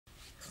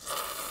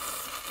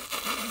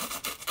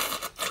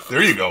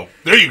There you go.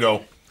 There you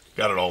go.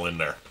 Got it all in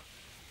there.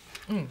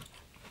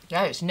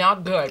 That is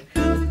not good.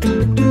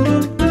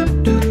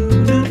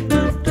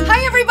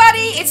 Hi,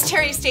 everybody. It's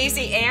Terri,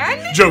 Stacy,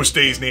 and Joe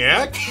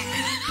Stasiak.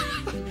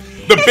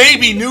 The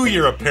baby New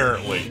Year,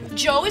 apparently.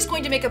 Joe is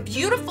going to make a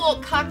beautiful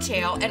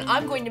cocktail, and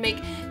I'm going to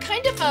make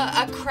kind of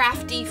a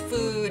crafty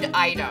food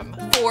item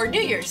for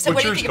New Year's. So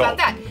what do you think about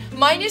that?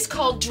 Mine is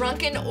called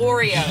Drunken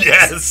Oreos.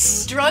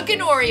 Yes. Drunken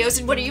Oreos,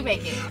 and what are you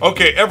making?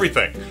 Okay,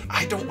 everything.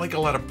 I don't like a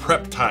lot of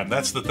prep time.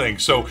 That's the thing.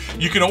 So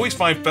you can always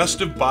find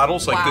festive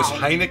bottles like this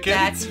Heineken.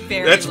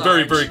 That's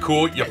very very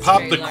cool. You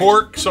pop the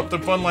cork,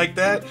 something fun like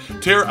that.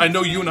 Tara, I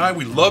know you and I,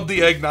 we love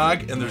the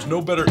eggnog, and there's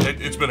no better.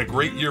 It's been a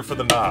great year for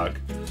the nog.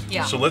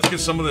 Yeah. So let's get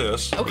some of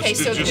this. Okay,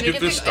 so just get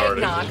this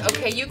started. Eggnog.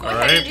 Okay, you go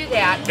ahead and do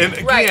that. And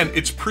again,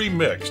 it's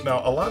pre-mixed.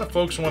 Now, a lot of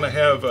folks want to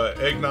have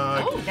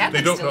eggnog. Oh, that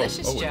they looks don't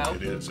delicious, know. Joe. Oh,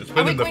 it is. It's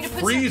been in the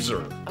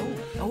freezer.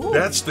 Oh,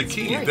 that's the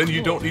key. Then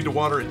you cool. don't need to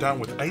water it down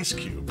with ice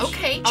cubes.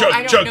 Okay. Chug,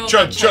 I don't chug, know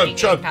chug, about chug,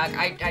 chug.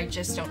 Eggnog. I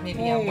just don't.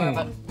 Maybe I'm more of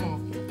a.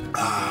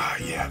 Ah,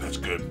 yeah, that's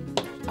good.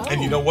 Oh.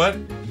 And you know what?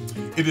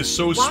 It is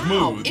so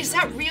smooth. Is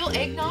that real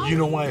eggnog? You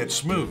know why it's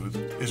smooth?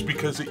 Is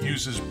because it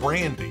uses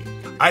brandy.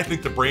 I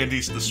think the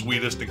brandy's the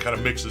sweetest and kind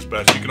of mixes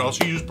best. You can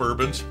also use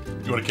bourbons.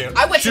 You want a can?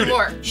 I want some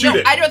more. Shoot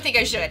it. I don't think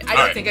I should. I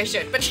don't think I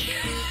should. But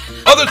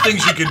other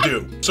things you can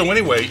do. So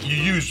anyway, you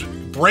use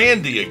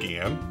brandy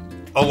again,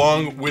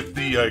 along with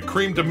the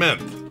cream de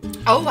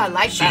menthe. Oh, I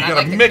like that. So you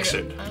gotta mix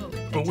it. Oh,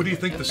 but what do you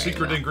think the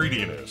secret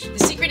ingredient is?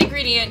 The secret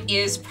ingredient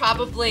is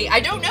probably,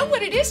 I don't know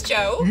what it is,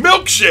 Joe.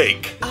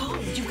 Milkshake.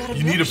 Oh, you got a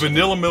You need a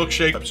vanilla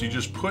milkshake. So you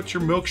just put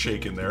your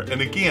milkshake in there.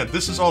 And again,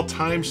 this is all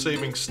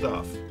time-saving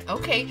stuff.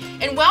 Okay,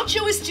 and while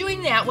Joe is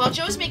doing that, while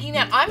Joe's making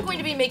that, I'm going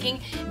to be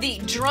making the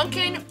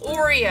Drunken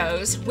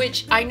Oreos,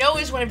 which I know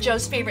is one of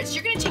Joe's favorites.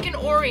 You're going to take an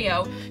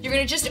Oreo, you're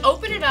going to just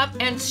open it up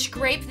and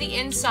scrape the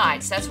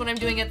insides. That's what I'm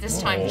doing at this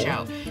time,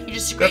 Joe. You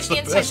just scrape the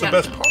insides.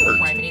 That's the best part.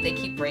 Criminy, they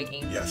keep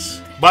breaking.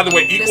 Yes. By the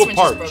way, equal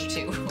parts. This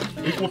one just broke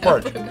too. Equal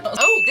parts.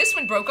 Oh, this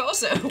one broke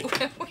also.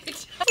 Wait,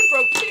 this one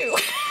broke too.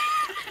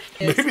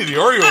 Maybe the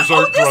Oreos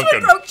aren't drunken. This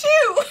one broke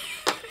too.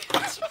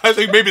 I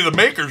think maybe the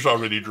maker's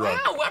already drunk.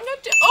 Wow, I'm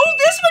not. Oh,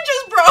 this one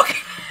just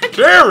broke.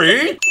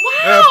 Terry! Wow!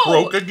 That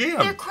broke again.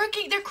 They're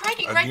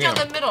cracking right down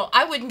the middle.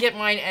 I wouldn't get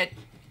mine at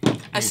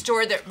a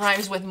store that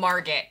rhymes with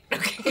Marget.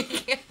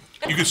 Okay.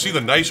 You can see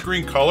the nice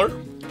green color,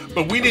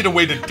 but we need a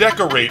way to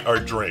decorate our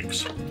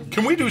drinks.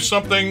 Can we do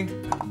something?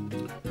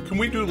 Can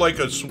we do like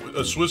a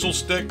swizzle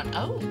stick?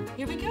 Oh,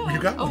 here we go. You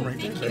got one right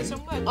there. Thank you so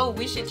much. Oh,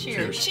 we should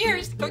cheers.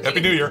 Cheers. Okay. Happy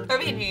New Year.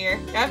 Happy New Year.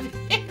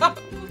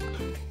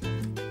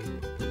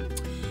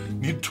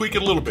 You tweak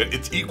it a little bit.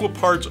 It's equal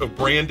parts of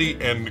brandy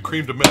and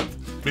cream de menthe.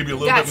 Maybe a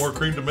little bit more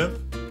cream de menthe.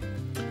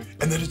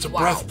 And then it's a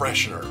breath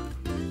freshener.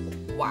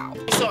 Wow.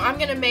 So I'm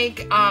going to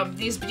make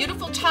these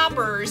beautiful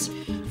toppers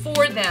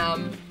for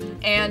them.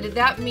 And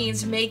that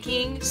means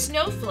making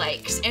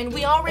snowflakes. And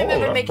we all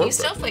remember making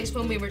snowflakes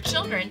when we were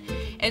children.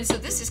 And so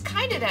this is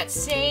kind of that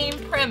same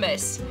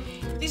premise.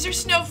 These are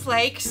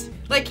snowflakes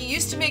like you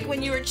used to make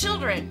when you were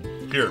children.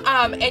 Here.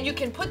 And you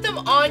can put them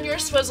on your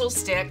swizzle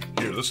stick.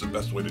 Here, this is the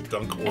best way to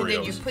dunk Oreos. And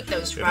then you put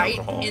those right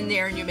in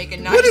there and you make a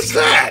nice... What is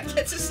that?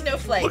 It's a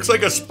snowflake. Looks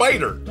like a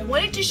spider. I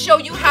wanted to show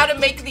you how to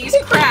make these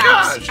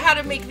crafts, how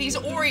to make these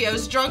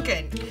Oreos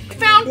drunken. I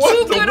found two good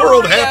Oreos. What the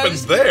world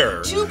happens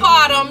there? Two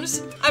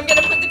bottoms. I'm going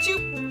to put the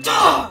two...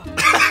 I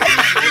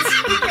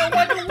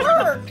want to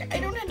work. I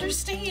don't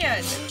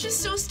understand. I'm just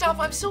so stuffed.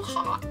 I'm so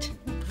hot.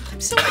 I'm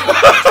so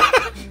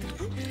hot.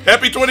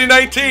 Happy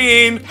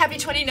 2019. Happy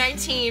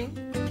 2019.